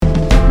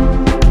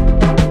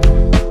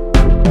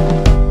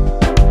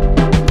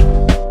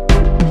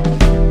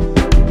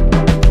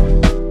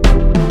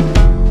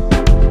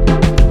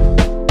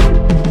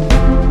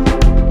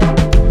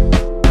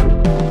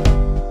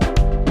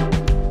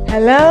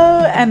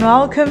and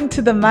welcome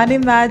to the Money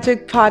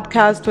Magic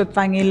Podcast with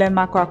Vangile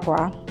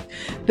Makwakwa.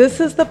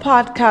 This is the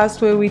podcast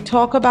where we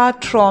talk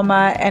about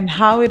trauma and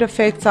how it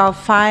affects our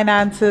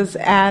finances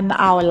and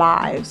our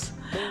lives.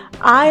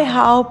 I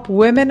help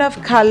women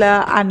of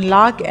color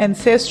unlock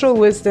ancestral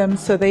wisdom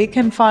so they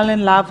can fall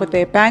in love with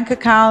their bank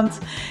accounts,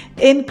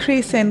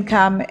 increase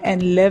income,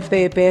 and live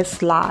their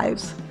best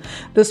lives.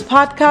 This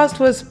podcast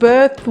was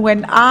birthed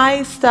when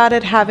I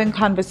started having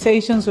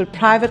conversations with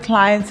private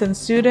clients and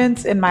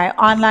students in my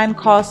online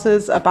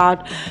courses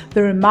about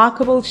the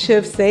remarkable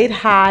shifts they'd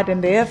had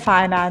in their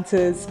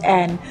finances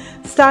and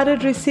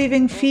started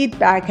receiving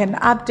feedback and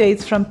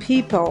updates from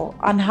people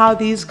on how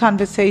these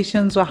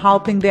conversations were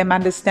helping them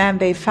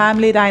understand their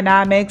family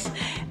dynamics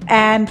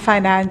and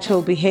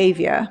financial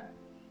behavior.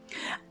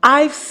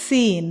 I've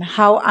seen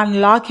how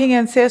unlocking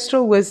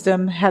ancestral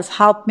wisdom has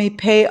helped me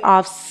pay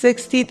off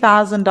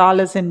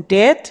 $60,000 in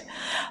debt,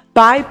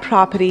 buy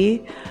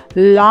property,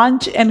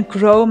 launch and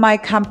grow my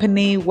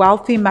company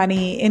Wealthy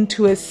Money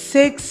into a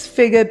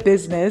six-figure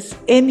business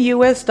in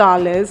US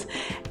dollars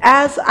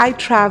as I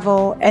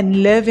travel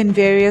and live in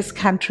various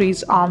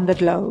countries on the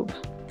globe.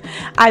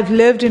 I've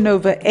lived in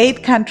over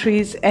 8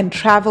 countries and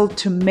traveled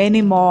to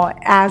many more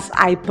as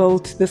I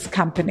built this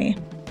company.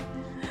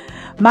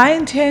 My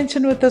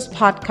intention with this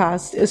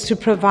podcast is to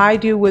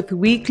provide you with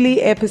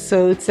weekly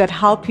episodes that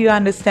help you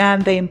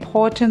understand the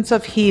importance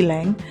of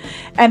healing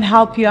and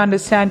help you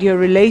understand your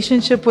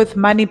relationship with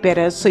money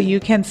better so you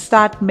can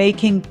start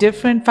making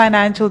different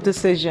financial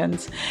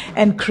decisions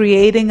and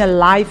creating a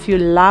life you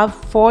love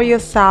for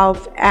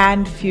yourself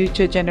and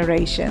future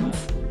generations.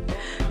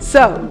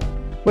 So,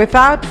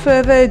 without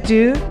further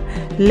ado,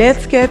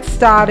 let's get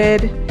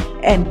started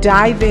and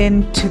dive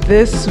into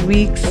this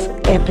week's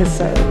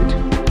episode.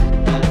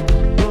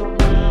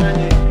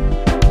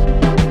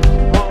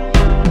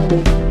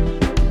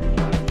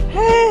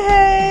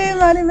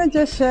 Money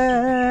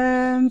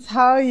Magicians,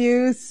 how are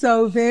you?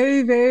 So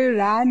very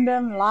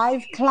random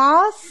live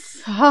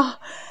class.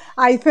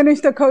 I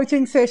finished a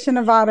coaching session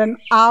about an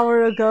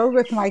hour ago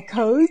with my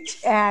coach,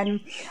 and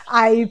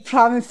I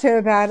promised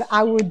her that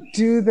I would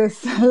do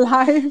this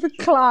live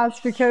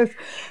class because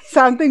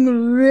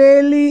something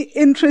really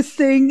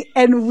interesting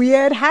and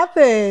weird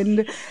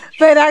happened.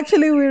 But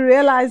actually we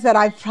realized that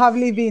I've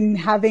probably been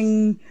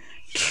having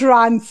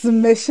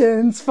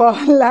transmissions, for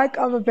lack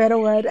of a better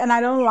word, and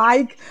I don't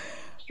like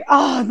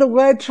the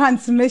word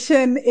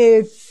transmission.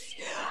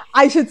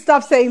 I should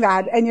stop saying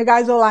that, and you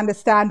guys will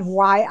understand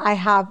why I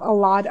have a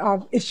lot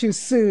of issues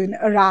soon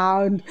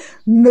around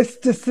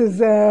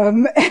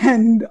mysticism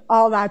and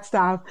all that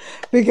stuff.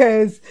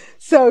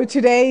 So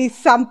today,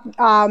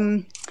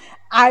 I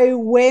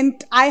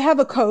have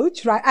a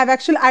coach, right? I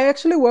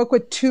actually work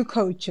with 2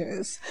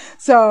 coaches.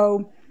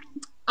 So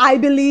I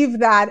believe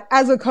that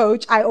as a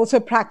coach, I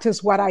also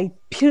practice what I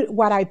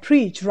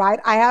preach, right?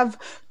 I have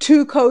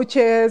 2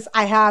 coaches.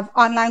 I have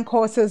online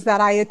courses that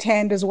I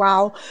attend as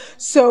well.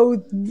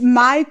 So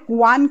my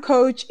one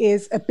coach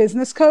is a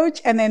business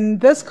coach, and then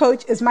this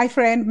coach is my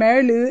friend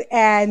Mary Lou,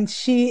 and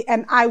she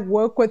and I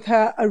work with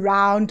her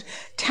around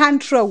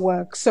Tantra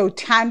work. So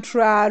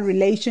Tantra,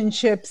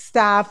 relationship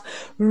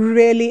stuff,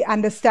 really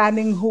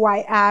understanding who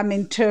I am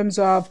in terms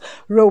of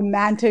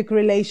romantic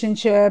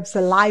relationships,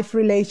 life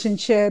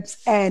relationships,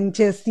 and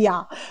just,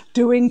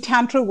 doing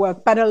Tantra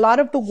work. But a lot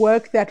of the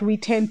work that we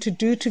tend to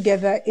do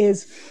together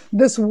is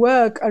this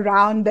work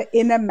around the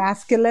inner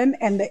masculine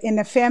and the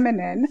inner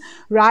feminine,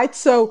 right?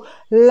 So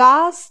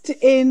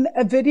in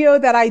a video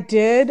that I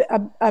did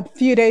a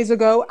few days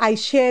ago, I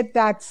shared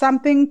that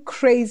something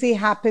crazy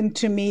happened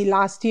to me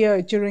last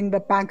year during the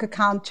bank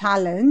account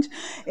challenge.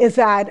 Is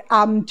that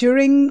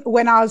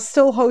when I was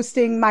still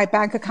hosting my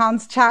bank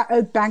account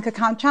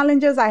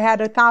challenges, I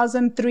had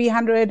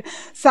 1,300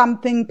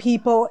 something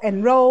people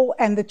enroll,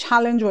 and the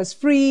challenge was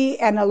free,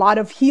 and a lot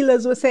of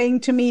healers were saying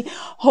to me,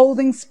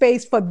 holding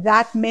space for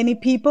that many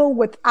people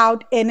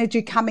without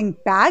energy coming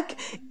back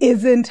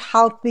isn't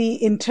healthy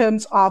in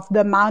terms of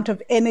the amount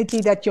of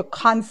energy that you're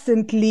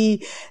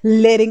constantly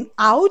letting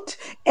out.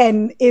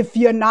 And if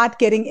you're not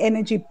getting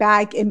energy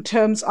back in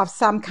terms of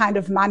some kind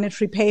of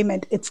monetary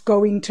payment, it's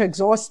going to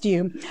exhaust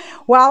you.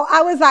 Well,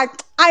 I was like,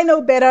 I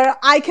know better.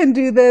 I can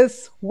do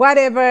this,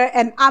 whatever.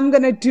 And I'm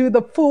going to do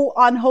the full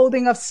on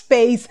holding of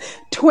space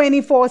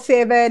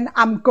 24/7.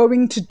 I'm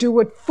going to do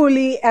it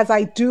fully as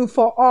I do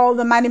for all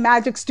the Money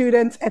Magic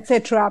students,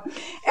 etc.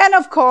 And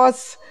of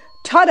course,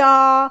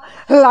 ta-da!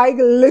 Like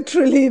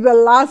literally the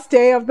last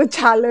day of the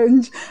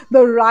challenge,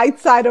 the right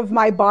side of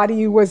my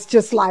body was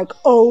just like,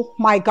 oh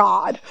my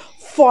God,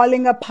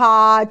 falling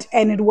apart.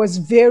 And it was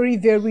very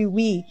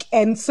weak.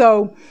 And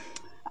so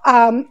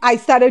I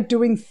started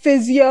doing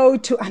physio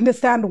to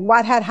understand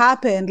what had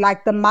happened.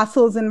 Like the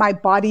muscles in my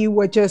body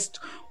were just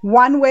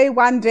one way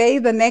one day,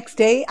 the next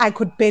day I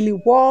could barely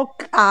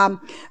walk.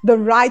 The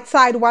right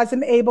side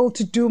wasn't able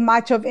to do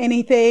much of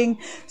anything.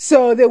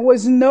 So there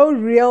was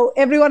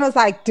everyone was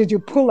like, did you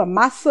pull a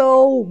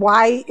muscle?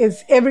 Why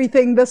is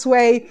everything this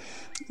way?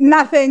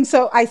 Nothing.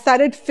 So I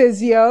started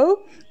physio.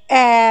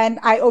 And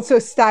I also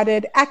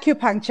studied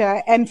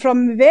acupuncture. And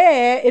from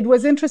there, it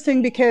was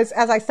interesting because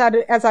as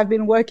I've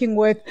been working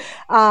with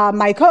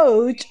my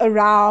coach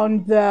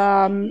around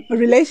the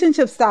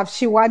relationship stuff,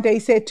 she one day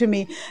said to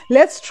me,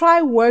 let's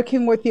try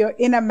working with your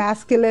inner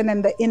masculine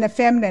and the inner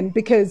feminine,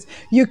 because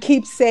you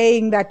keep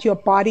saying that your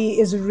body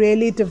is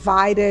really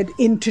divided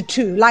into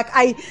two.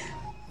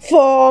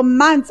 For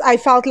months, I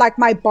felt like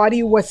my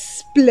body was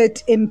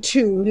split in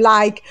two.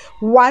 Like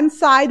one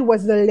side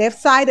was the left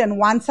side and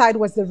one side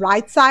was the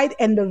right side,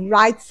 and the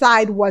right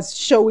side was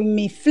showing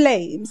me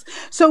flames.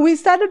 So we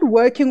started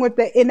working with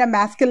the inner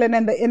masculine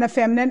and the inner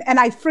feminine.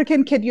 And I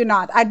freaking kid you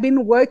not, I'd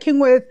been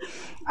working with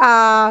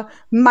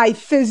my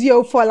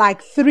physio for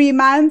like 3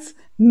 months.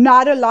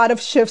 Not a lot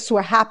of shifts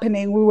were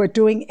happening. We were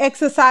doing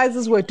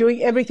exercises, we're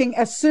doing everything.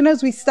 As soon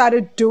as we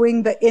started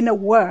doing the inner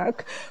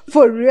work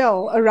for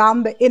real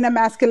around the inner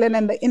masculine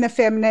and the inner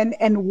feminine,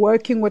 and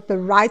working with the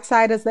right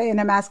side as the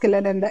inner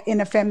masculine and the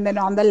inner feminine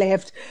on the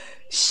left,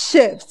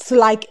 shifts,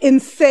 like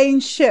insane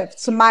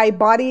shifts. My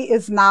body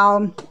is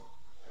now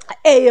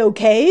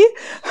a-okay,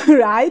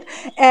 right?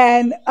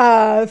 And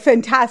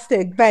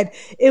fantastic. But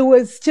it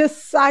was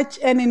just such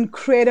an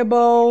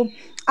incredible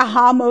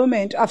aha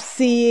moment of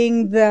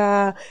seeing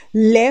the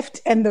left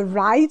and the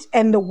right,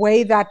 and the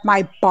way that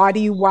my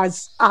body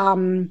was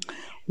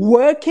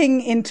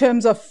working in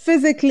terms of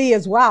physically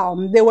as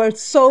well. There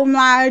was so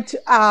much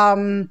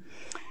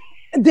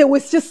there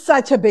was just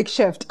such a big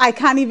shift. I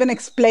can't even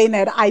explain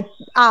it.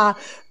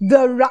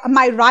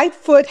 My right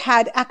foot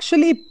had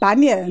actually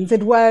bunions.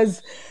 It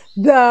was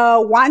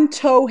the one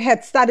toe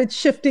had started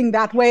shifting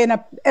that way. And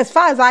as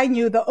far as I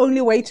knew, the only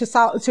way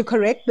to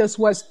correct this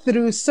was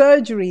through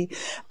surgery.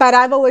 But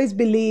I've always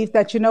believed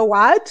that, you know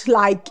what,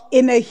 like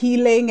inner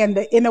healing and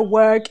the inner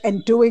work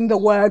and doing the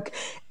work,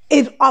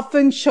 it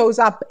often shows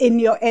up in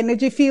your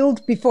energy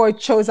field before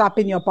it shows up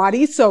in your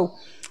body. So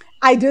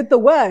I did the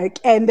work,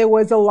 and there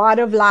was a lot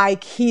of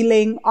like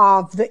healing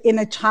of the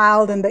inner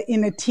child and the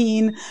inner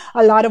teen,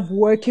 a lot of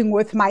working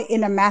with my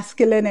inner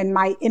masculine and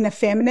my inner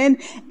feminine.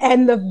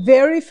 And the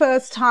very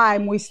first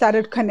time we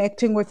started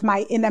connecting with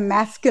my inner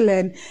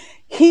masculine,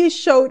 he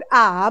showed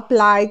up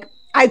like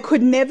I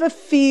could never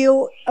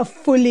feel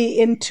fully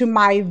into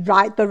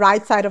the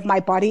right side of my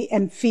body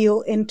and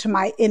feel into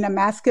my inner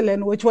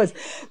masculine, which was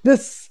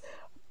this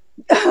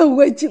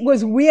which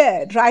was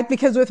weird, right?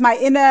 Because with my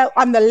inner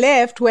on the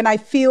left, when I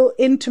feel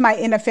into my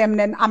inner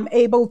feminine, I'm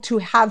able to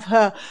have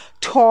her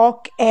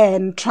talk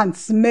and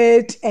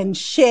transmit and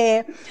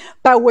share.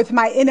 But with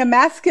my inner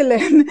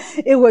masculine,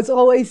 it was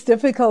always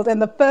difficult.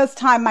 And the first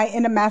time my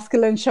inner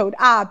masculine showed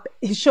up,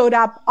 he showed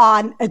up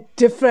on a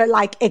different,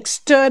 like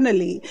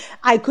externally.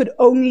 I could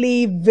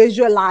only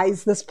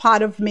visualize this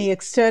part of me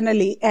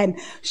externally, and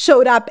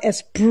showed up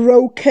as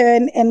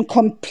broken and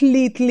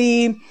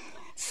completely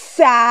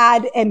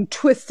sad and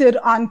twisted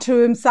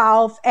onto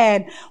himself.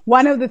 And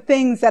one of the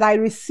things that I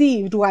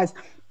received was,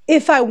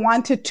 if I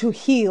wanted to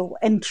heal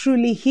and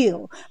truly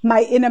heal,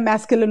 my inner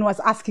masculine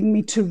was asking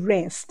me to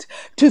rest,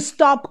 to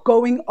stop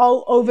going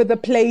all over the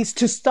place,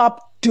 to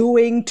stop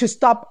doing, to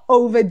stop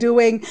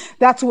overdoing.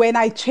 That's when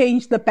I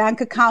changed the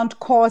bank account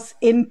course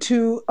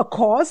into a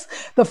course,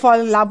 the Fall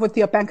in Love with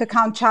Your Bank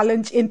Account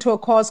Challenge into a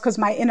course, because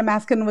my inner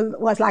masculine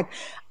was like,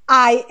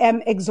 I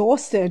am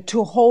exhausted.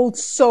 To hold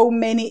so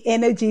many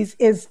energies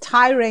is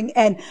tiring,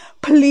 and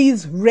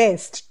please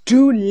rest,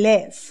 do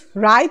less,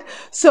 right?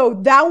 So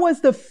that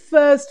was the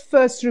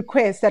first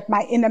request that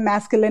my inner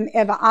masculine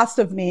ever asked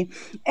of me.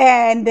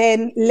 And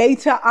then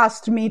later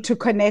asked me to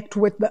connect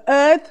with the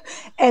earth,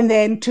 and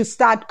then to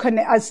start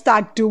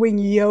doing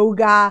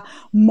yoga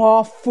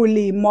more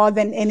fully, more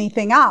than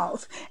anything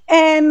else.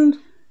 And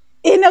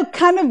in a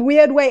kind of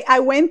weird way, I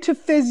went to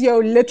physio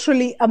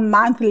literally a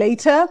month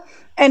later.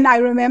 And I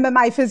remember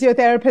my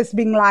physiotherapist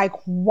being like,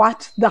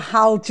 what the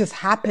hell just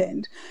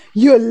happened?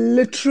 You're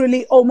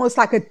literally almost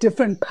like a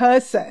different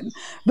person.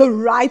 The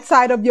right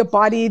side of your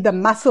body, the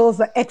muscles,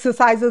 the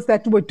exercises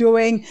that we're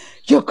doing,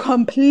 you're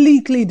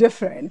completely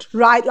different,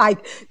 right?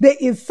 Like there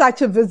is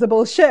such a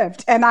visible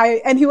shift.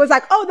 And he was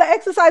like, oh, the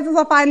exercises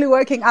are finally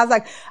working. I was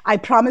like, I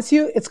promise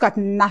you, it's got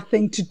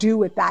nothing to do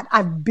with that.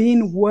 I've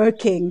been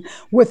working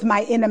with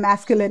my inner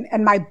masculine,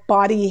 and my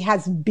body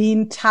has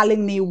been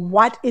telling me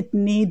what it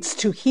needs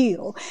to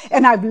heal.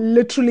 And I've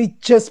literally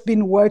just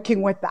been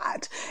working with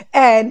that,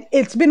 and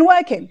it's been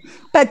working.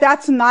 But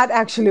that's not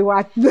actually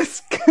what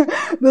this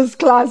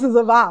class is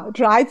about,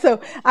 right? So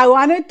I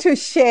wanted to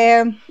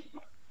share,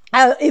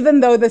 even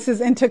though this is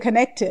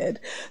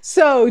interconnected.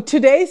 So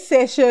today's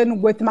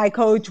session with my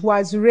coach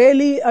was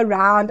really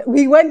around,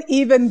 we weren't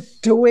even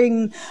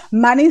doing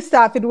money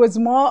stuff. It was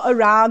more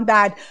around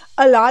that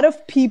a lot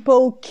of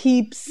people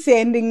keep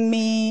sending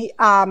me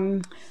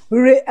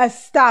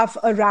stuff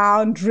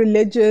around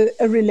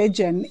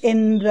religion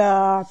in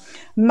the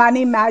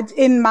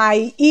in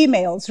my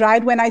emails,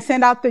 right? When I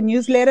send out the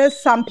newsletters,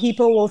 some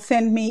people will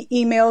send me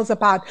emails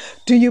about,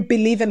 do you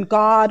believe in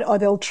God? Or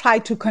they'll try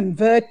to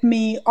convert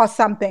me or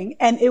something.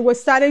 And it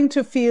was starting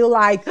to feel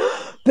like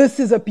this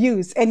is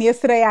abuse. And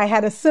yesterday I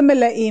had a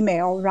similar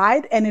email,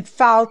 right? And it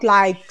felt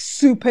like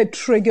super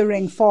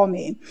triggering for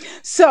me.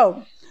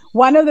 So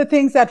one of the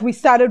things that we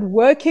started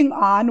working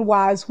on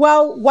was,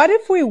 well, what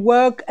if we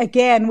work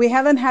again? We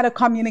haven't had a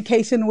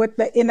communication with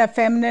the inner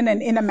feminine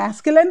and inner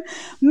masculine.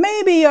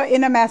 Maybe your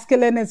inner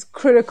masculine is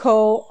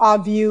critical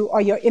of you, or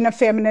your inner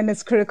feminine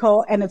is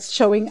critical and it's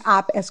showing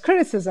up as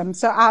criticism.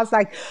 So I was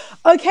like,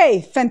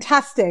 okay,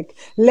 fantastic.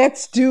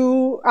 Let's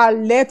do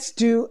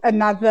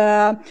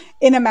another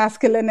inner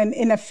masculine and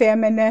inner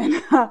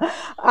feminine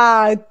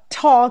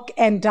talk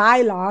and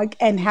dialogue,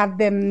 and have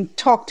them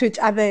talk to each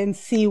other and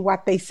see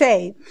what they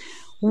say.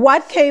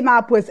 What came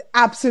up was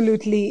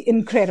absolutely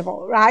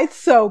incredible, right?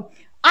 So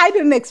I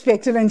didn't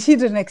expect it and she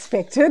didn't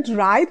expect it,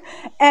 right?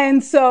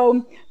 And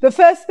so the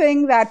first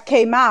thing that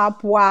came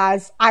up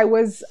was I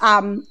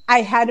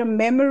had a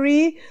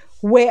memory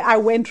where I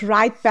went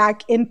right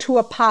back into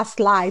a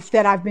past life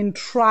that I've been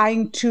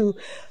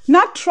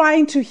not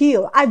trying to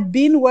heal. I've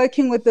been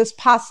working with this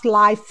past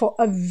life for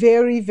a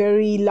very,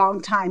 very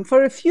long time,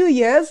 for a few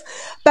years,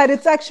 but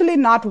it's actually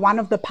not one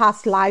of the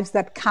past lives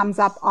that comes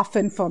up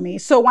often for me.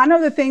 So one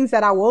of the things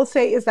that I will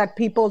say is that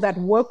people that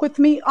work with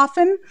me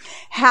often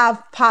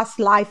have past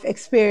life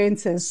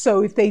experiences.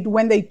 So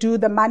when they do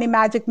the money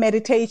magic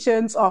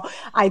meditations, or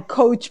I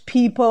coach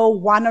people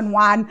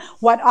one-on-one,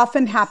 what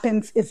often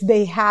happens is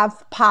they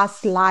have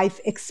past life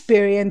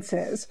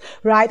experiences,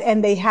 right?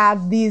 And they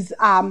have these,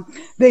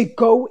 they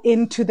go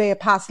into their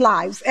past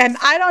lives. And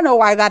I don't know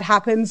why that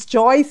happens.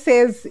 Joy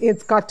says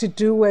it's got to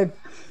do with,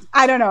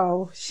 I don't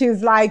know.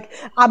 She's like,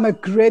 I'm a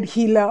grid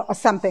healer or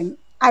something.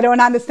 I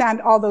don't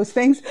understand all those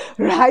things,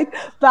 right?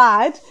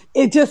 But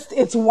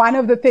it's one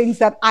of the things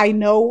that I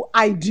know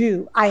I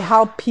do. I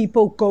help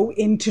people go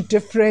into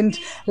different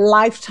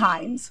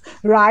lifetimes,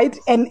 right?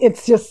 And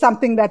it's just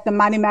something that the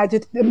money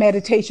magic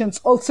meditations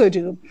also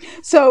do.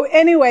 So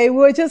anyway, we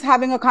were just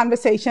having a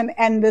conversation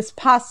and this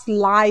past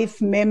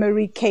life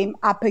memory came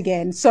up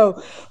again.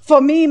 So for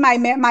me,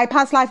 my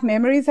past life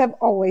memories have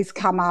always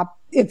come up.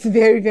 It's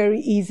very, very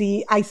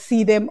easy. I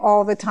see them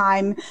all the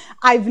time.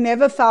 I've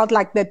never felt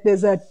like that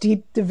there's a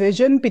deep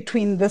division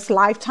between this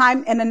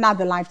lifetime and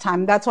another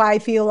lifetime. That's why I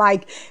feel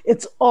like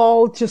it's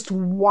all just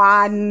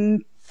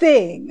one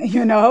thing,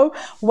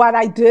 what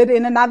I did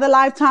in another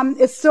lifetime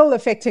is still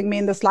affecting me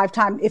in this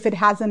lifetime if it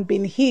hasn't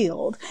been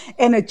healed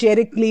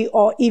energetically,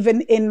 or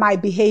even in my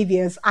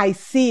behaviors, I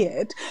see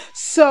it.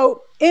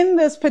 So in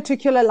this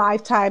particular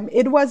lifetime,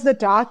 it was the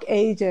dark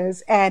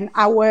ages, and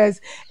I was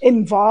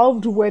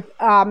involved with,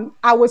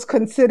 I was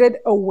considered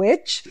a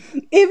witch,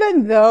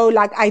 even though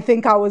I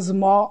think I was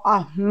more,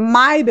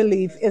 my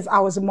belief is I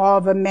was more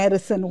of a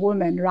medicine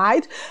woman,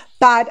 right?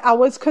 But I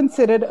was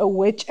considered a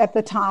witch at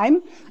the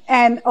time.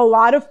 And a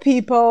lot of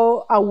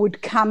people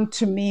would come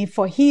to me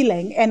for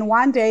healing. And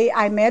one day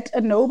I met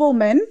a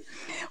nobleman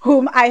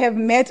whom I have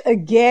met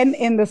again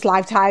in this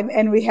lifetime.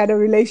 And we had a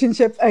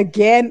relationship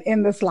again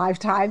in this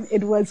lifetime.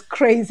 It was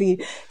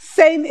crazy.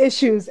 Same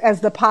issues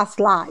as the past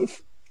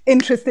life.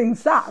 Interesting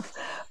stuff.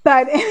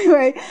 But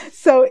anyway,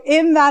 so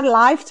in that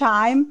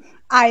lifetime,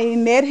 I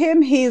met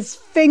him. His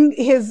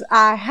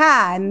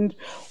hand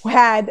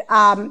had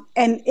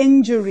an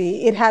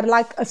injury. It had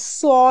like a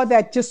sore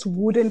that just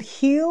wouldn't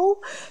heal.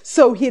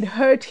 So he'd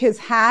hurt his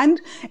hand,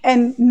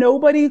 and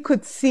nobody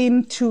could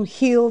seem to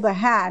heal the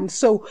hand.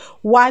 So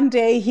one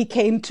day he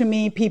came to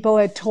me. People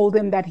had told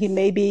him that he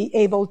may be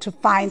able to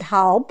find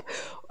help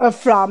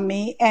from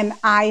me, and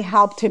I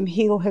helped him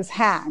heal his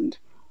hand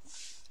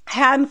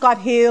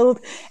got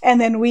healed,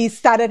 and then we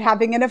started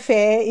having an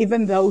affair,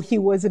 even though he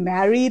was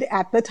married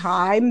at the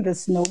time,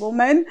 this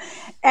nobleman.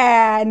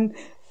 And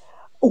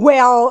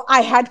well,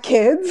 I had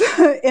kids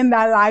in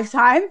that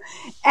lifetime,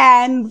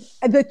 and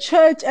the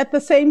church, at the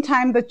same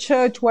time, the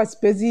church was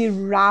busy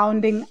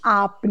rounding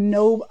up the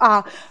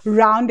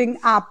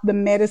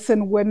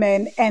medicine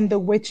women and the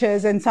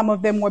witches, and some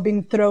of them were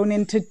being thrown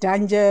into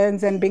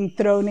dungeons and being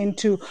thrown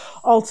into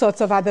all sorts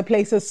of other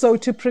places. So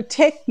to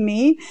protect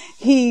me,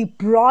 he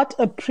brought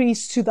a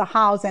priest to the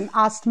house and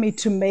asked me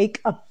to make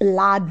a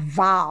blood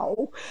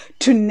vow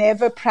to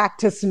never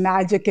practice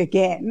magic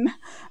again,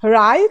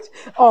 right?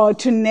 Or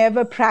to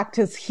never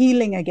practice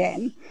healing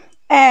again.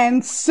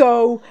 And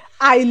so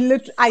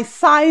I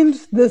signed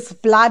this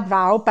blood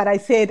vow, but I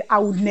said I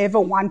would never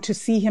want to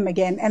see him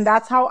again. And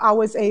that's how I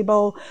was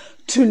able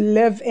to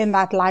live in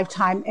that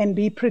lifetime and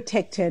be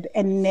protected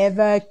and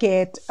never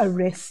get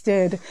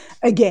arrested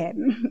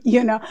again.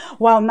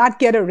 Well, not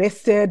get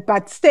arrested,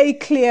 but stay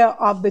clear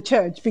of the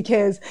church,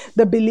 because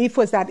the belief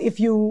was that if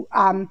you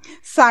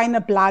sign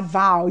a blood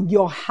vow,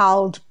 you're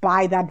held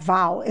by that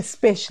vow,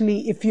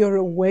 especially if you're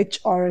a witch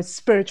or a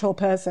spiritual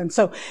person.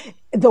 So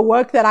the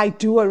work that I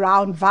do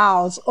around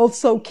vows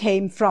also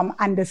came from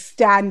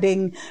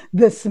understanding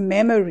this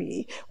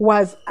memory.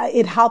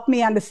 It helped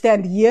me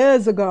understand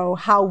years ago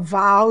how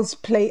vows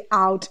play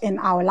out in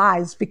our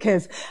lives,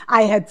 because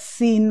I had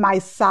seen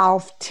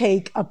myself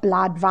take a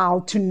blood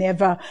vow to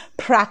never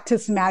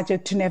practice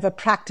magic, to never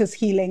practice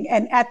healing.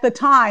 And at the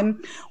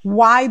time,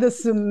 why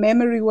this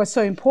memory was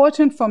so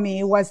important for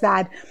me was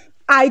that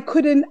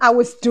I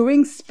was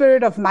doing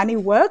spirit of money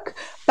work,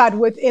 but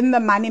within the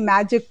money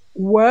magic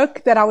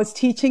work that I was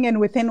teaching and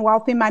within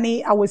wealthy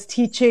money, I was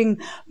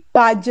teaching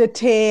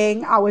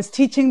budgeting. I was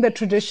teaching the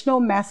traditional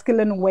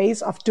masculine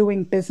ways of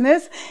doing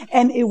business.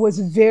 And it was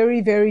very,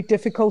 very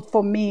difficult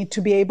for me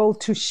to be able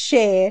to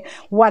share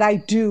what I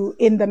do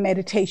in the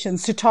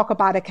meditations, to talk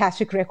about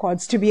Akashic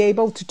records, to be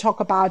able to talk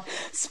about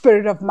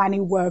spirit of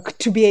money work,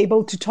 to be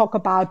able to talk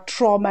about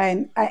trauma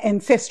and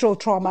ancestral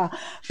trauma,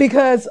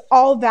 because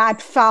all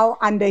that fell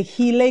under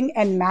healing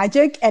and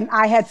magic. And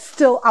I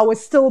was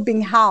still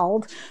being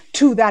held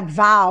to that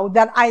vow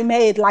that I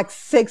made like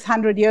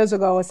 600 years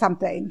ago or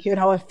something,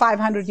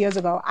 500 years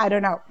ago. I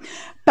don't know.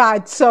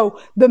 But so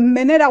the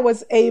minute I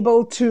was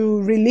able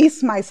to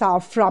release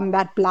myself from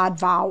that blood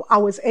vow, I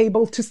was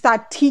able to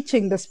start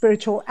teaching the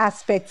spiritual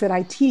aspects that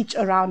I teach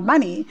around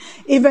money,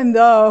 even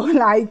though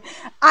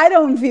I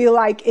don't feel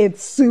like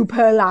it's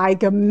super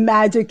like a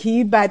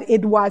magic-y, but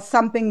it was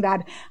something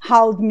that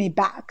held me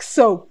back.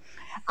 So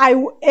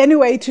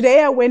anyway,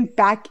 today I went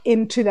back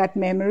into that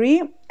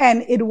memory,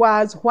 and it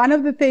was one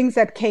of the things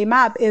that came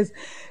up is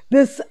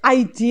this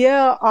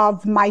idea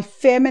of my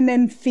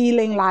feminine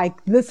feeling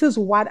like this is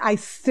what I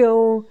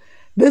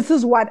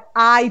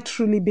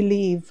truly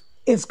believe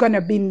is going to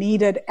be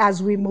needed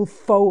as we move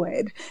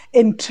forward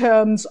in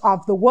terms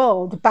of the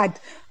world. But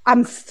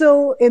I'm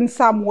still in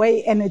some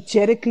way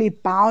energetically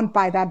bound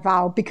by that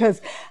vow,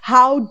 because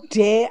how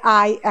dare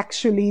I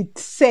actually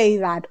say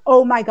that,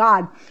 oh my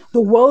God,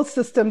 the world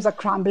systems are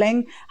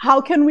crumbling.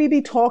 How can we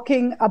be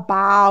talking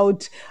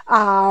about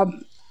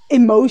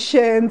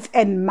emotions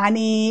and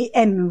money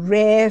and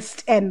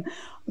rest and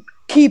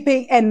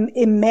keeping and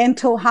in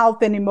mental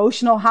health and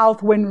emotional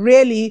health when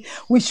really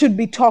we should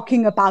be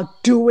talking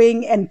about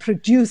doing and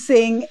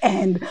producing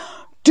and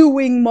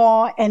doing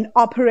more and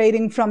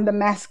operating from the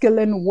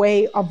masculine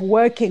way of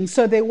working?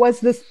 So there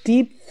was this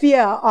deep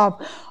fear of,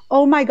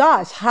 oh my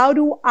gosh, how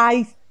do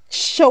I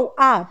show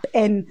up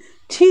and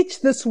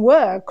teach this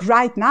work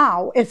right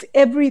now if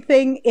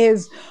everything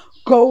is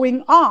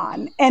going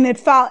on? And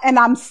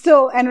I'm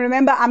still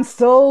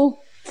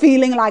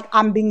feeling like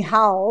I'm being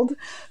held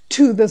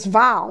to this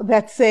vow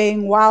that's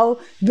saying, well,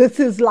 this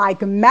is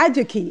like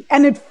magic-y.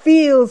 And it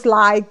feels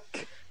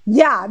like,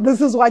 yeah,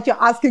 this is what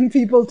you're asking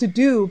people to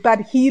do.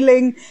 But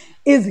healing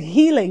is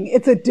healing.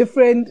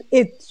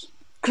 It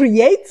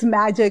creates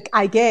magic,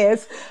 I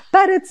guess,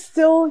 but it's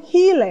still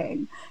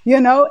healing,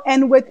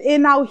 and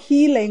within our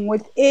healing,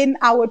 within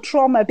our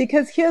trauma,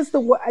 because here's the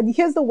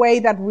way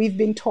that we've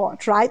been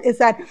taught, right? Is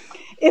that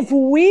if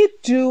we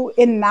do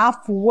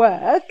enough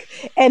work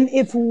and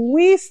if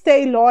we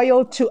stay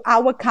loyal to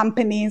our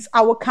companies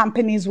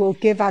will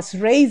give us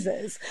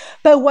raises.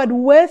 But what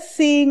we're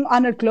seeing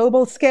on a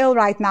global scale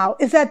right now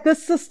is that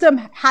this system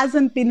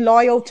hasn't been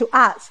loyal to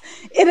us.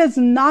 It is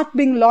not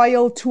being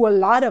loyal to a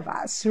lot of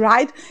us,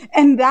 right?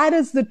 And that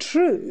is the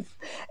truth.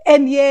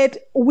 And yet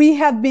we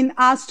have been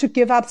asked to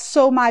give up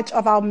so much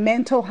of our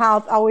mental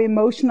health, our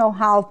emotional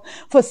health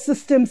for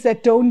systems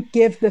that don't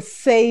give the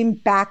same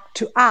back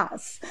to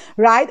us,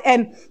 right?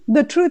 And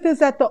the truth is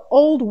that the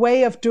old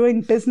way of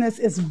doing business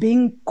is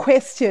being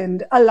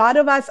questioned. A lot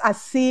of us are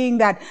seeing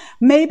that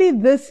maybe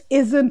this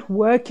isn't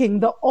working.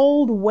 The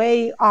old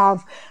way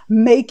of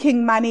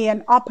making money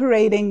and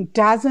operating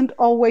doesn't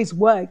always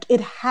work.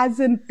 It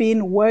hasn't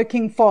been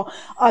working for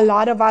a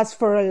lot of us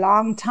for a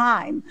long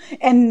time.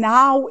 And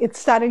now it's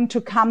starting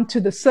to come to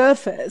the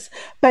surface.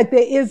 But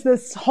there is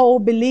this whole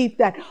belief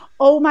that,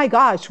 oh my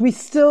gosh, we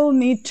still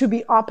need to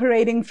be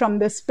operating from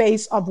the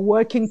space of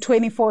working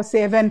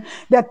 24/7,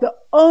 that the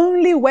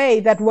only way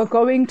that we're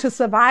going to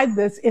survive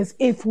this is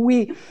if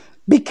we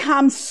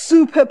become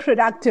super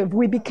productive,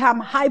 we become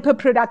hyper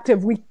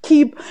productive, we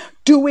keep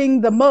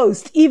doing the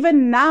most.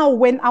 Even now,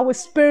 when our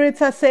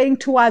spirits are saying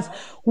to us,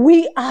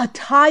 we are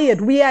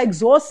tired, we are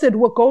exhausted,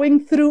 we're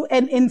going through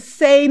an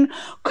insane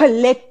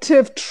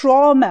collective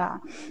trauma.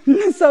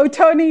 So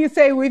Tony, you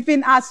say we've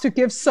been asked to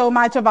give so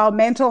much of our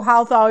mental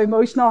health, our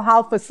emotional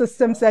health for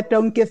systems that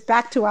don't give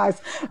back to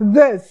us.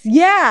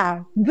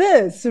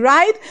 This,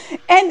 right?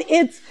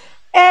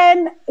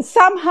 And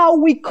somehow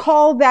we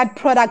call that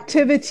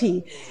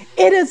productivity.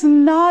 It is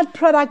not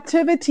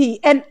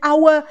productivity. And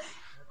our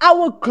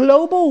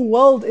global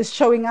world is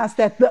showing us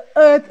that, the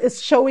earth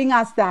is showing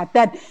us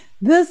that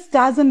this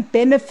doesn't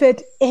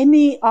benefit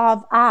any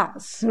of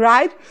us,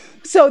 right?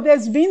 So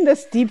there's been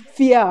this deep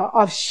fear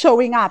of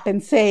showing up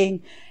and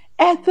saying,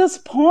 at this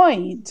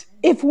point,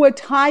 if we're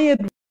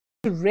tired,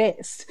 to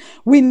rest.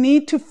 We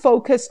need to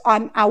focus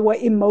on our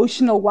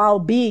emotional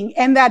well-being,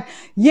 and that,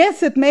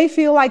 yes, it may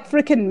feel like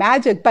freaking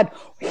magic, but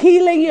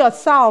healing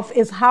yourself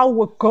is how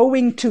we're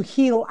going to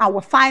heal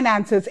our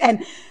finances.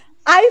 And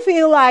I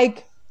feel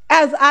like,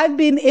 as I've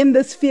been in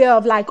this fear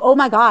of like, oh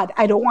my God,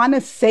 I don't want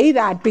to say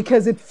that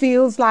because it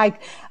feels like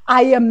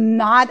I am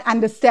not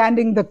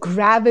understanding the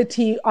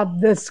gravity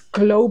of this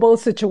global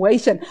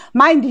situation.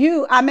 Mind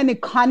you, I'm an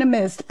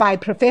economist by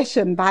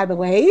profession, by the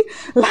way.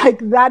 Like,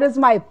 that is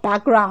my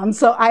background.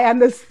 So I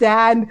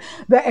understand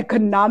the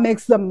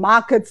economics, the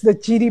markets, the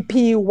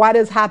GDP, what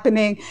is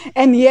happening.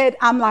 And yet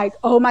I'm like,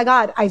 oh my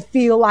God, I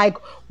feel like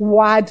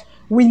what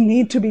we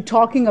need to be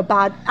talking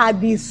about are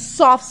these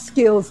soft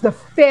skills, the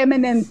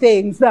feminine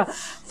things, the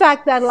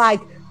fact that,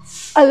 like,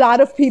 a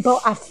lot of people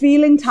are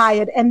feeling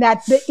tired, and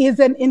that there is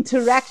an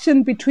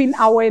interaction between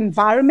our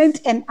environment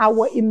and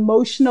our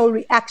emotional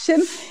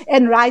reaction.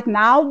 And right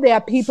now, there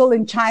are people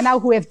in China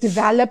who have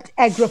developed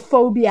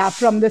agoraphobia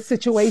from this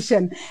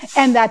situation,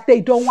 and that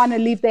they don't want to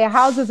leave their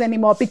houses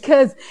anymore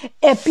because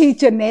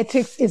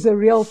epigenetics is a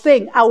real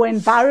thing. Our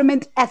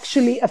environment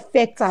actually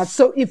affects us.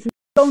 So if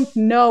don't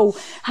know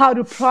how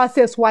to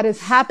process what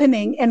is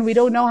happening, and we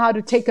don't know how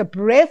to take a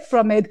breath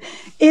from it,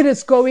 it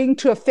is going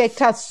to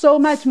affect us so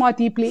much more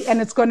deeply,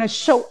 and it's going to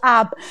show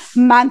up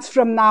months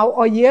from now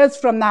or years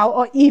from now,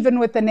 or even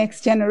with the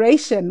next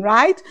generation,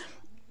 right?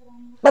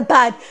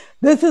 But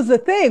this is the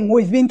thing.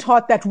 We've been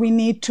taught that we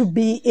need to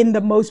be in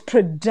the most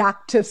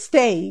productive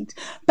state.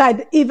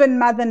 But even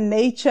Mother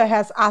Nature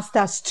has asked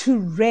us to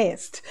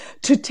rest,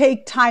 to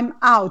take time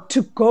out,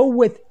 to go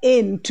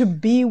within, to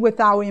be with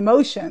our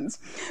emotions.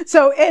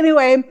 So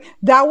anyway,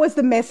 that was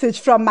the message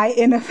from my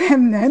inner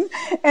feminine.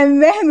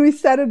 And then we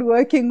started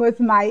working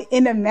with my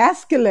inner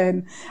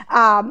masculine.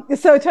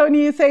 So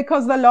Tony, you say,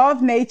 because the law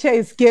of nature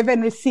is give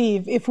and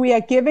receive. If we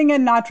are giving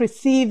and not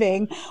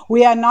receiving,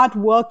 we are not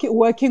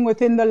working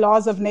within the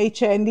laws of nature.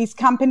 And these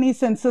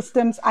companies and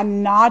systems are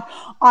not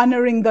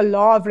honoring the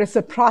law of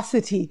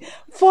reciprocity.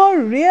 For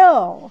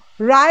real,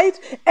 right?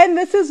 And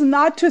this is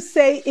not to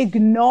say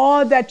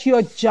ignore that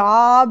your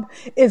job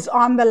is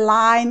on the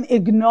line,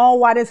 ignore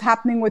what is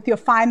happening with your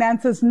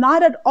finances.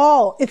 Not at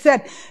all. It's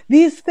that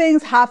these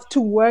things have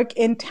to work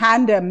in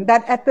tandem,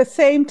 that at the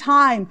same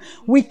time,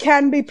 we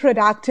can be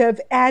productive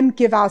and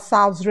give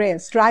ourselves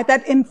rest, right?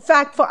 That in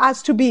fact, for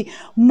us to be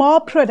more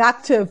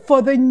productive,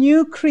 for the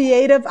new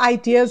creative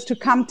ideas to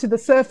come to the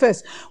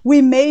surface,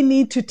 we may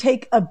need to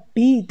take a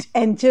beat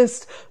and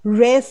just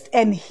rest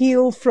and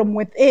heal from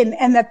within.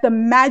 And that the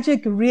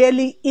magic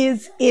really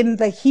is in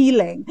the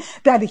healing,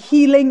 that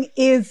healing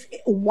is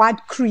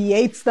what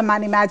creates the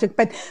money magic.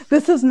 But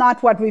this is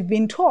not what we've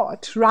been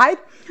taught, right?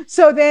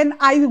 So then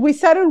we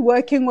started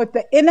working with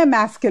the inner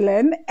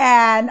masculine,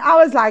 and I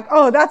was like,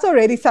 oh, that's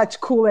already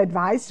such cool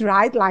advice,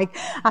 right? Like,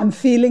 I'm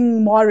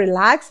feeling more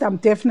relaxed. I'm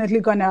definitely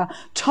going to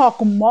talk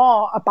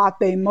more about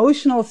the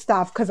emotional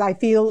stuff, because I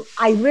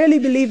really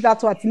believe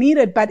that's what's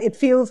needed. But it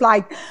feels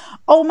like,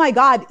 oh my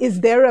God,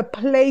 is there a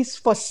place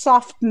for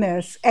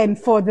softness and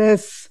for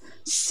this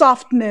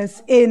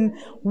softness in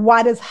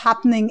what is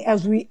happening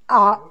as we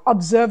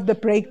observe the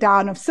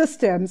breakdown of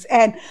systems?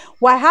 And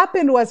what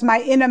happened was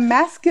my inner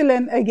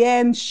masculine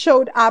again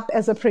showed up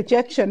as a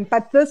projection,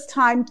 but this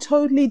time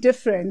totally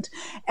different,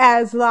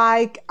 as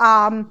like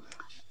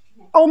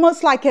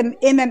almost like an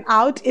in and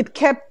out. It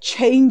kept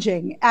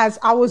changing as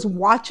I was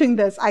watching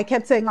this. I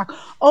kept saying like,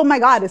 oh my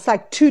God, it's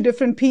like two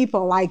different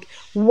people. Like,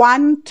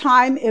 one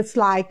time it's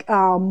like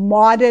a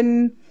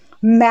modern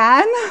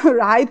man,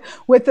 right,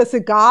 with a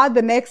cigar.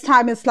 The next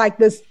time it's like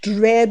this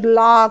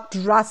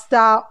dreadlocked,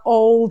 rasta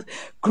old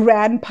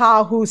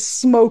grandpa who's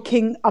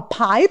smoking a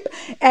pipe.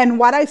 And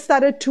what I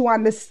started to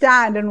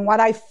understand and what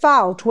I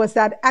felt was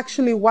that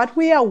actually what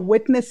we are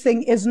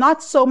witnessing is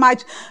not so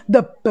much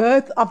the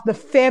birth of the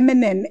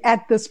feminine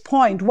at this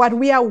point. What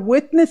we are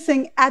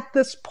witnessing at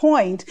this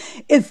point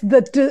is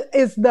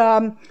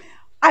the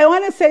I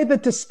want to say the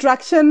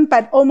destruction,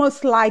 but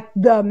almost like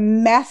the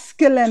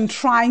masculine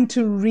trying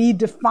to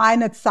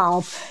redefine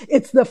itself.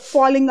 It's the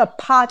falling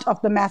apart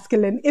of the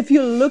masculine. If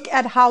you look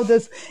at how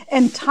this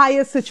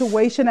entire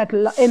situation in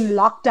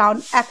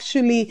lockdown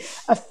actually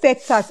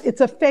affects us, it's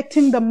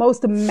affecting the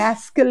most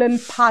masculine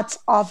parts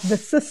of the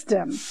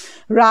system,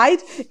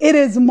 right? It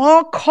is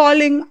more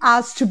calling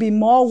us to be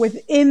more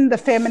within the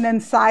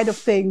feminine side of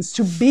things,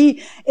 to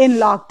be in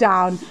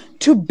lockdown,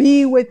 to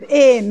be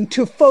within,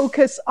 to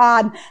focus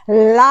on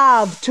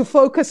love, to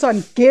focus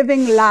on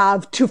giving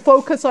love, to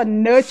focus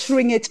on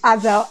nurturing each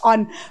other,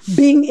 on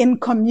being in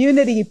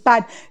community.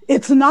 But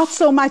it's not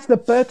so much the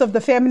birth of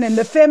the feminine.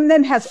 The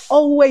feminine has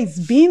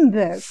always been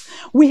this.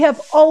 We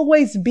have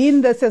always been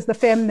this as the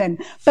feminine.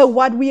 But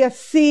what we are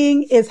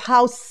seeing is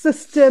how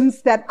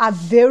systems that are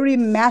very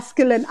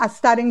masculine are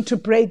starting to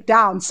break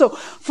down. So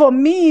for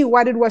me,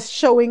 what it was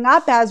showing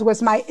up as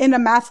was my inner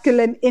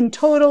masculine in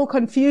total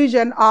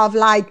confusion of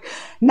like,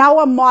 now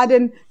I'm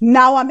modern,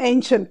 now I'm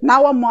ancient,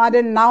 now I'm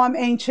modern, now I'm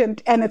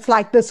ancient. And it's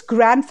like this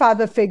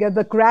grandfather figure,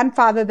 the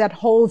grandfather that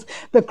holds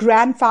the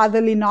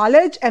grandfatherly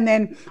knowledge, and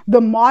then the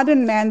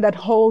modern man that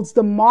holds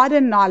the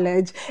modern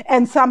knowledge.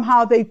 And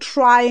somehow they're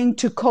trying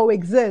to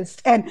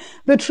coexist. And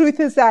the truth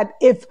is that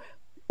if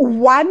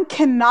one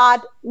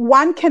cannot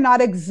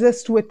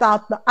exist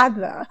without the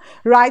other,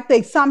 right?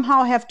 They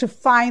somehow have to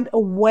find a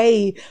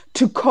way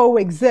to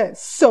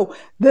coexist. So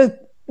the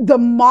the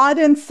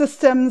modern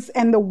systems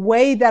and the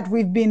way that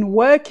we've been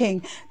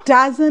working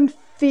doesn't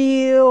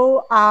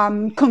feel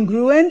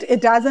congruent.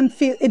 It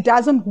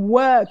doesn't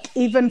work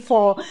even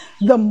for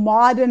the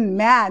modern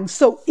man.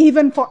 So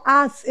even for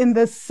us in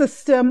the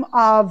system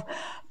of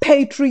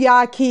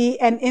patriarchy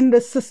and in the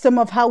system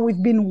of how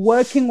we've been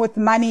working with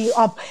money,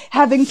 of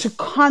having to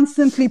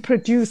constantly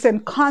produce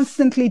and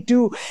constantly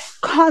do,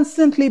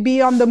 constantly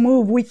be on the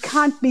move. We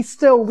can't be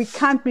still. We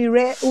can't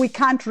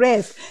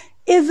rest,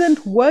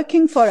 isn't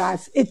working for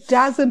us. It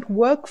doesn't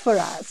work for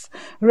us,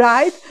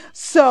 right?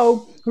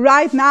 So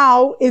right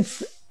now,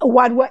 it's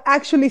what we're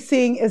actually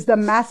seeing is the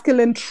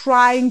masculine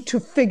trying to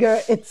figure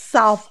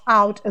itself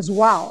out as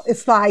well.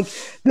 It's like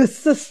the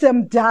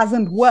system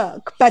doesn't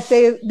work, but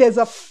there's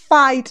a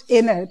fight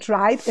in it,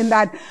 right? In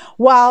that,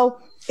 well,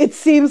 it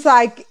seems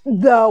like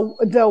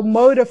the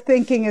mode of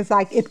thinking is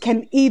like it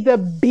can either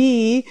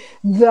be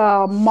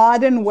the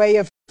modern way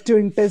of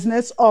doing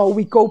business or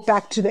we go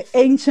back to the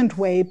ancient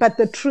way. But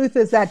the truth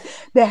is that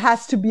there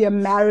has to be a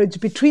marriage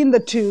between the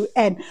two,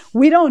 and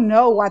we don't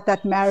know what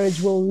that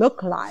marriage will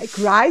look like,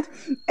 right?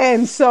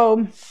 And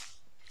so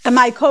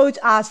my coach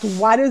asked,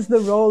 what is the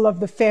role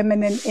of the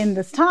feminine in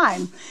this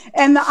time?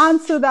 And the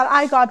answer that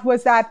I got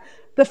was that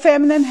the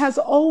feminine has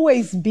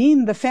always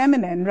been the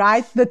feminine,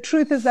 right? The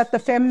truth is that the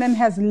feminine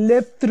has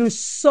lived through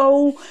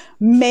so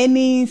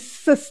many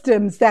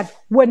systems that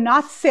were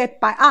not set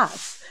by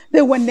us.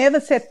 They were never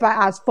set by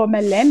us for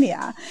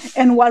millennia.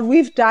 And what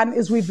we've done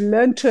is we've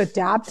learned to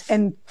adapt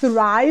and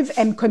thrive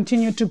and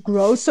continue to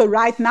grow. So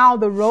right now,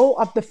 the role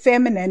of the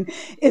feminine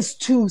is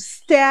to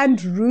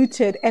stand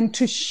rooted and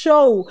to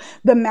show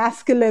the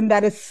masculine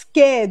that is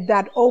scared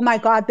that, oh my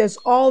God, there's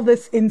all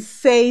this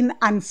insane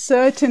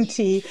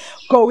uncertainty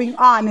going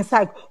on. It's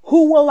like,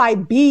 who will I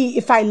be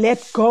if I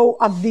let go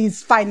of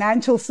these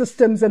financial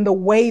systems and the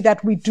way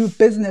that we do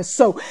business?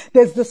 So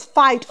there's this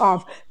fight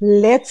of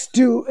let's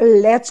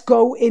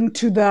go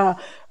into the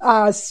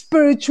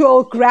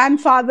spiritual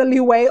grandfatherly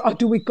way, or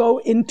do we go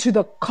into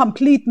the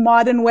complete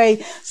modern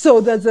way? So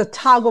there's a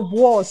tug of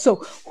war. So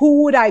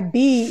who would I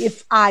be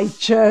if I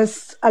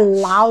just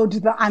allowed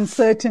the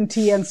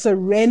uncertainty and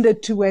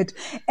surrendered to it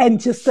and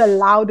just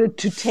allowed it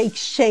to take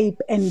shape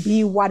and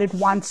be what it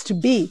wants to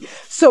be?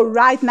 So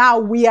right now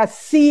we are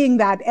seeing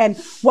that. And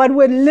what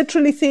we're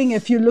literally seeing,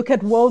 if you look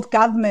at world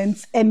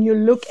governments and you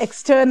look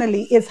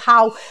externally, is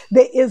how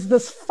there is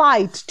this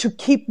fight to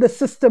keep the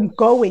system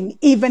going,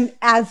 even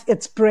as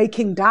it's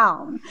breaking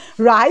down,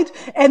 right?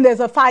 And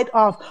there's a fight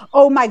of,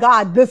 oh my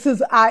God,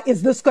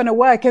 is this going to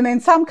work? And then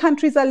some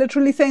countries are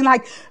literally saying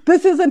like,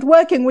 this isn't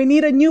working. We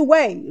need a new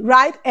way,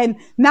 right? And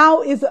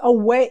now is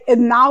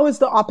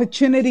the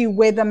opportunity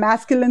where the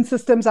masculine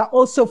systems are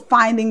also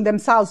finding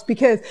themselves,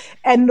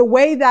 and the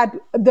way that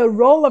the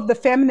role of the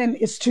feminine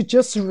is to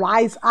just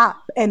rise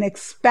up and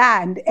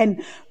expand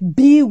and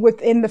be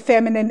within the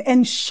feminine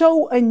and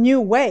show a new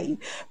way.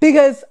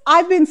 Because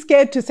I've been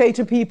scared to say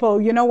to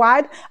people, you know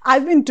what?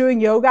 I've been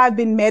doing yoga, I've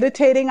been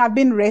meditating, I've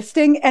been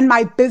resting, and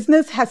my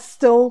business has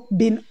still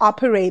been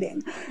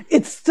operating.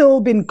 It's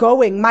still been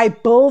going. My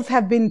bills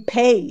have been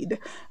paid,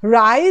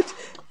 right?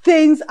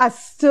 Things are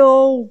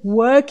still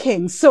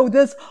working. So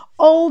this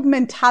old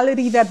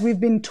mentality that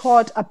we've been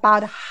taught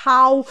about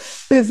how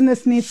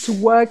business needs to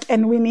work,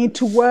 and we need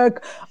to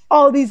work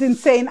all these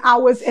insane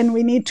hours and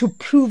we need to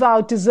prove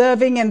our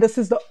deserving, and this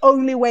is the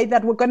only way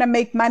that we're going to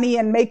make money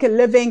and make a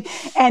living.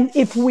 And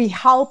if we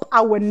help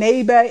our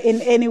neighbor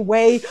in any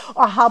way,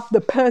 or help the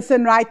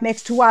person right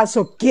next to us,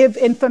 or give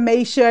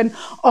information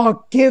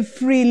or give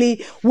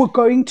freely, we're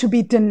going to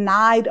be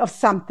denied of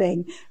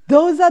something.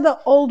 Those are the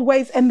old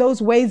ways, and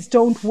those ways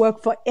don't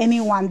work for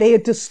anyone. They are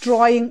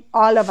destroying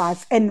all of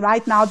us. And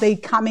right now they're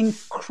coming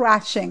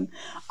crashing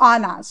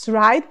on us,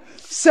 right?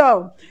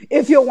 So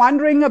if you're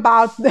wondering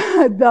about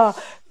the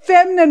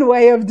feminine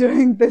way of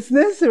doing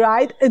business,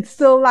 right? It's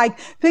still like,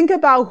 think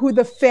about who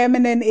the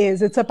feminine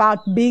is. It's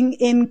about being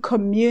in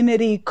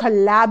community,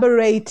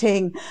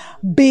 collaborating,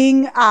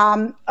 being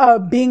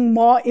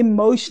more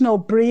emotional,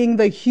 bringing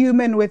the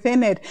human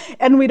within it.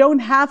 And we don't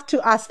have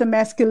to ask the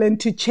masculine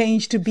to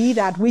change to be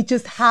that. We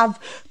just have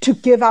to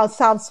give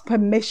ourselves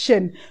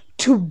permission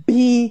to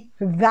be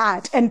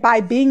that. And by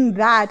being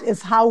that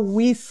is how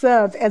we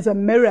serve as a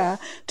mirror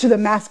to the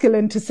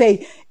masculine to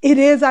say, it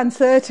is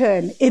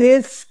uncertain, it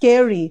is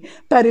scary,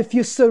 but if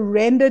you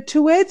surrender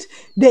to it,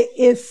 there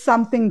is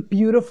something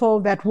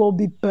beautiful that will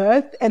be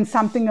birthed and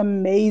something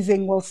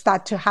amazing will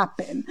start to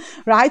happen,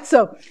 right?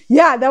 So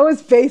yeah, that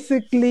was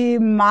basically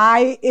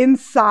my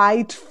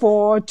insight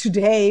for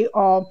today,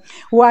 or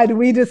what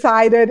we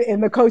decided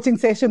in the coaching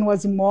session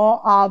was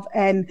more of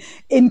an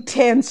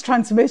intense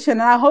transmission.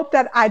 And I hope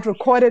that I'd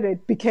recorded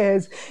it, because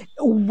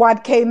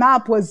what came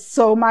up was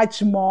so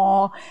much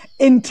more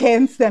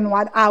intense than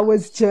what I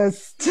was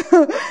just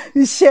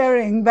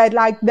sharing. But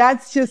like,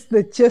 that's just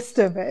the gist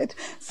of it.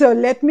 So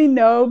let me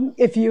know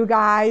if you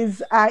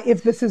guys,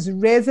 if this is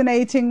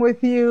resonating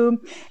with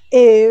you.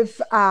 if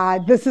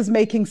this is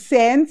making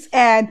sense.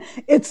 And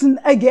it's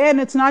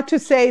not to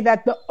say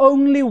that the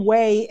only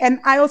way, and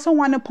I also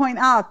want to point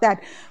out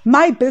that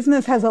my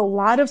business has a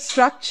lot of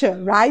structure,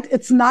 right?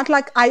 It's not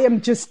like I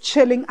am just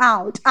chilling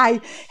out.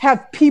 I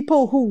have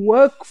people who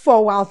work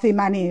for Wealthy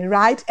Money,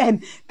 right?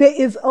 And there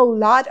is a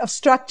lot of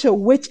structure,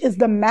 which is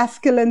the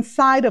masculine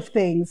side of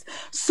things.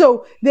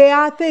 So there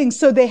are things,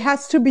 so there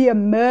has to be a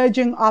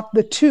merging of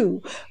the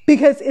two,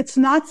 because it's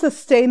not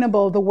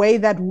sustainable the way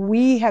that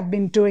we have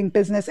been doing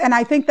business. And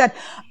I think that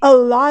a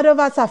lot of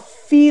us are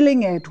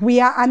feeling it.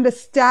 We are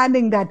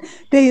understanding that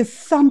there is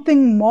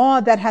something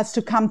more that has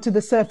to come to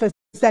the surface,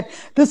 that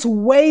this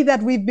way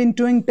that we've been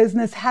doing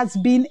business has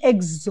been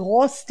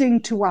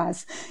exhausting to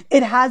us.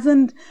 It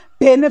hasn't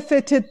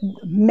benefited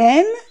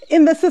men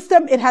in the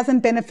system. It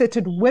hasn't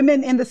benefited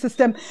women in the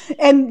system.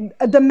 And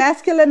the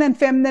masculine and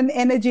feminine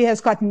energy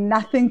has got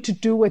nothing to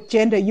do with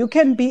gender. You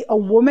can be a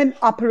woman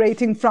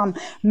operating from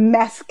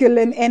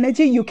masculine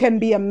energy. You can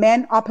be a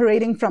man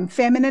operating from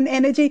feminine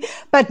energy.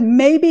 But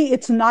maybe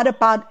it's not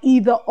about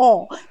either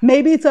or.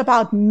 Maybe it's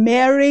about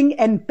marrying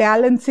and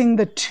balancing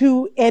the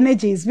two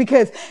energies.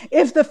 Because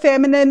if the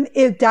feminine,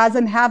 it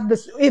doesn't have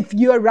this, if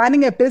you're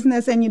running a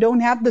business and you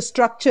don't have the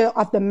structure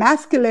of the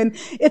masculine,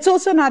 it's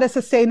also not a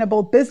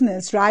sustainable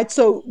business, right?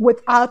 So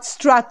without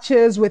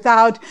structures,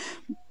 without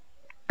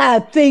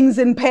things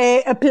in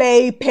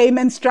play,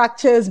 payment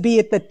structures, be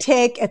it the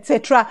tech,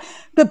 etc.,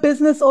 the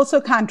business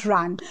also can't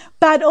run.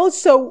 But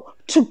also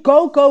to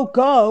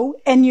go,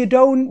 and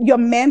your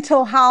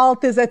mental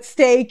health is at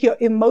stake, your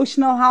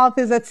emotional health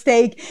is at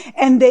stake,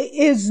 and there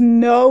is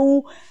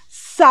no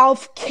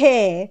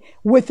self-care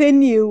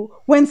within you.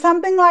 When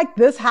something like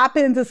this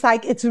happens, it's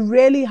like it's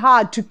really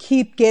hard to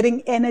keep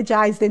getting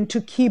energized and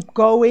to keep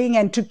going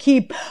and to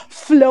keep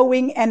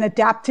flowing and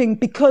adapting,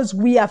 because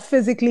we are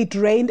physically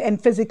drained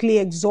and physically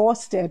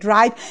exhausted,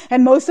 right?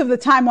 And most of the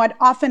time, what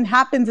often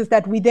happens is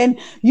that we then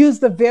use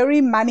the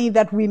very money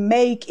that we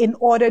make in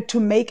order to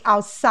make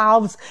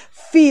ourselves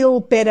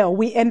feel better.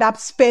 We end up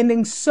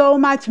spending so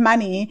much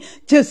money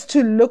just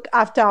to look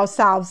after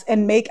ourselves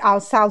and make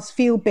ourselves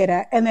feel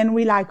better. And then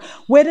we're like,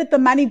 where did the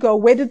money go?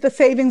 Where did the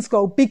savings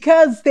go?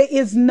 Because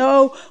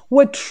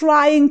we're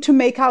trying to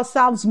make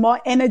ourselves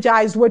more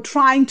energized. We're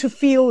trying to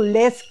feel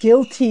less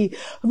guilty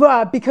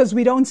because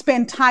we don't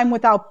spend time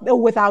with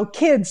our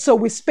kids. So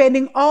we're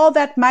spending all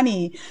that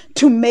money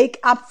to make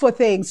up for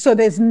things. So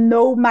there's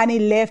no money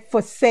left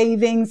for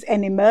savings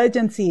and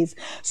emergencies.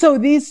 So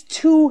these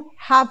two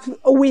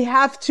we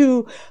have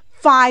to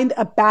find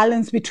a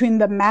balance between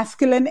the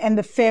masculine and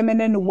the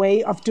feminine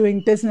way of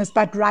doing business.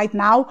 But right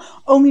now,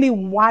 only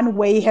one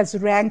way has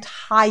ranked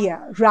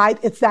higher, right?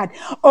 It's that,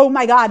 oh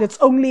my God, it's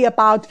only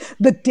about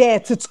the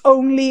debts. It's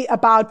only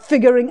about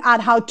figuring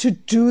out how to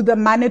do the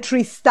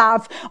monetary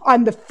stuff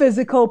on the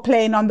physical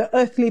plane, on the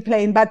earthly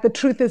plane. But the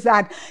truth is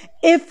that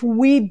if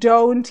we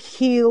don't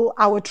heal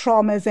our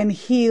traumas and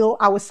heal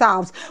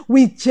ourselves,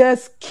 we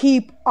just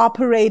keep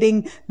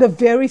operating the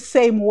very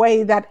same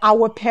way that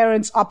our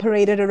parents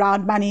operated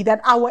around money, that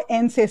our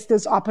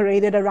ancestors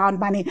operated around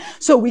money.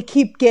 So we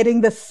keep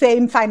getting the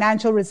same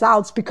financial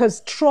results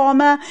because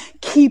trauma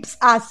keeps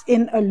us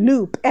in a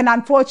loop. And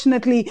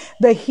unfortunately,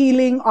 the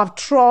healing of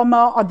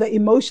trauma or the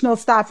emotional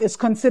stuff is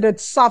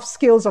considered soft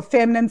skills or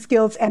feminine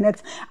skills, and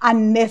it's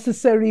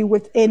unnecessary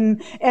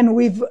within. And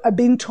we've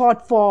been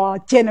taught for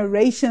generations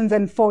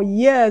and for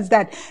years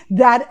that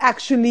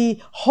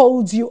actually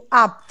holds you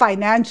up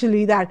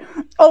financially, that,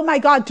 oh my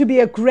God, to be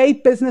a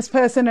great business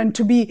person and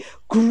to be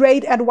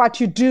great at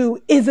what you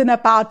do isn't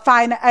about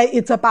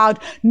it's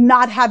about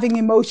not having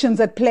emotions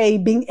at play,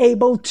 being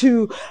able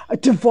to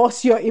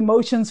divorce your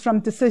emotions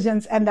from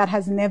decisions. And that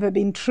has never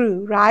been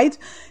true, right?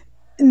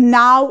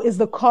 Now is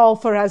the call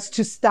for us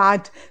to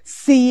start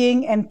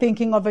seeing and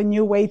thinking of a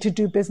new way to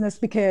do business,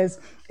 because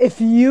if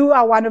you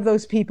are one of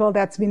those people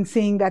that's been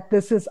seeing that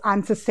this is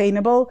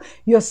unsustainable,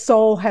 your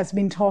soul has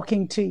been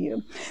talking to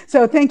you.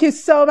 So thank you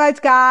so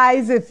much,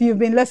 guys. If you've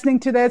been listening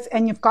to this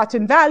and you've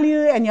gotten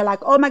value and you're like,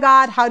 oh my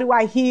God, how do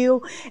I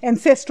heal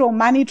ancestral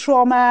money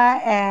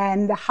trauma?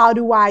 And how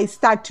do I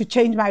start to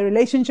change my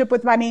relationship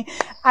with money?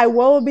 I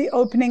will be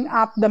opening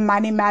up the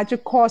Money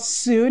Magic course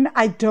soon.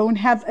 I don't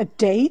have a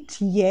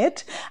date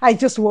yet. I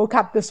just woke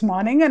up this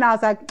morning and I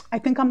was like, I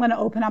think I'm going to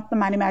open up the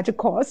Money Magic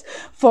course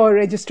for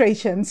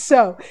registration.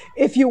 So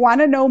if you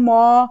want to know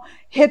more,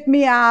 hit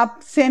me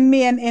up, send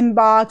me an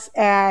inbox,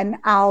 and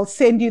I'll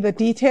send you the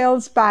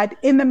details. But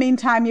in the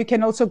meantime, you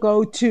can also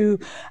go to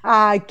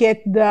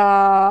get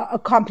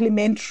a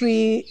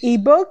complimentary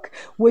ebook,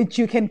 which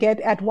you can get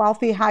at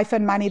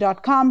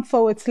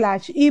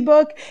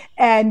wealthy-money.com/ebook.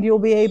 And you'll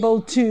be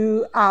able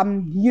to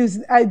use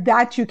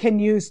that you can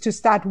use to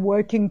start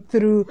working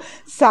through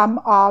some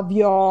of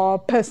your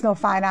personal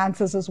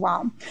finances as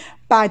well.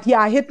 But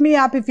yeah, hit me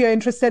up if you're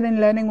interested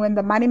in learning when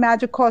the Money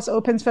Magic course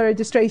opens for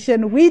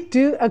registration. We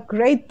do a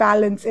great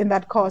balance in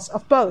that course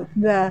of both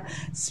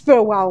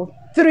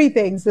three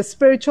things: the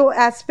spiritual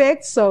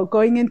aspect, so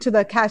going into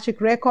the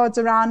Akashic records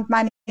around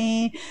money,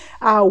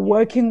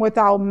 working with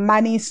our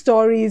money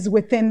stories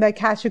within the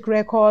Akashic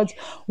Records,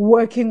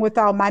 working with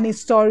our money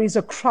stories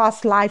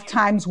across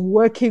lifetimes,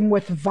 working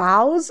with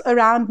vows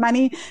around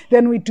money.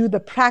 Then we do the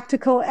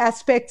practical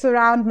aspects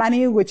around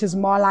money, which is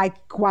more like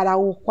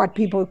what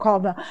people call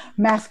the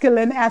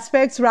masculine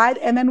aspects, right?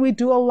 And then we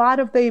do a lot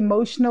of the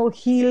emotional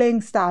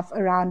healing stuff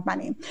around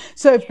money.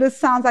 So if this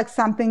sounds like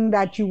something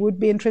that you would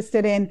be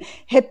interested in,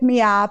 hit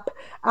me up.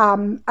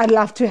 I'd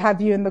love to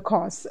have you in the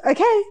course.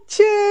 Okay,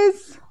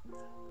 cheers.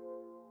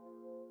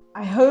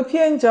 I hope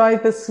you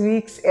enjoyed this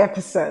week's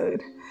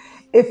episode.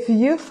 If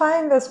you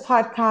find this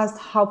podcast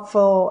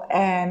helpful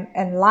and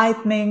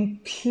enlightening,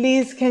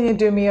 please can you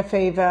do me a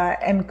favor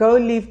and go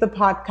leave the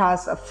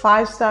podcast a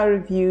 5-star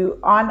review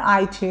on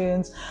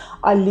iTunes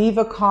or leave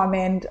a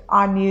comment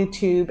on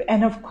YouTube.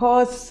 And of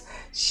course,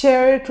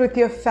 share it with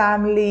your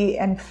family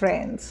and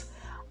friends.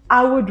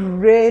 I would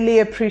really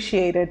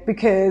appreciate it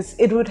because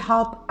it would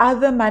help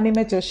other money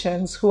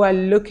magicians who are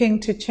looking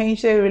to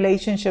change their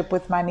relationship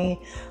with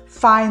money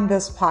find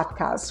this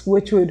podcast,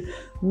 which would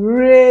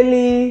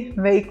really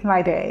make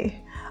my day.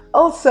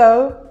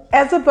 Also,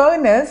 as a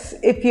bonus,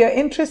 if you're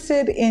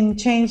interested in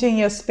changing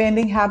your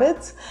spending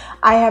habits,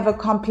 I have a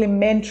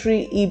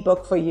complimentary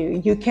ebook for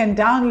you. You can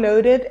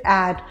download it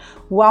at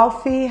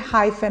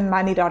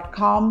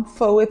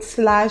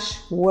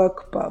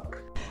wealthy-money.com/workbook.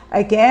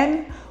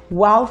 Again,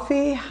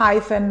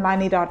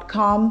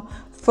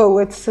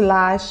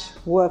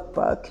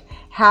 wealthy-money.com/workbook.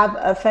 Have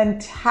a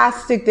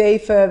fantastic day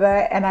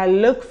further, and I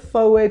look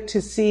forward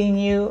to seeing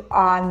you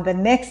on the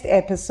next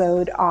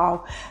episode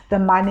of the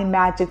Money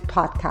Magic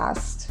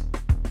Podcast.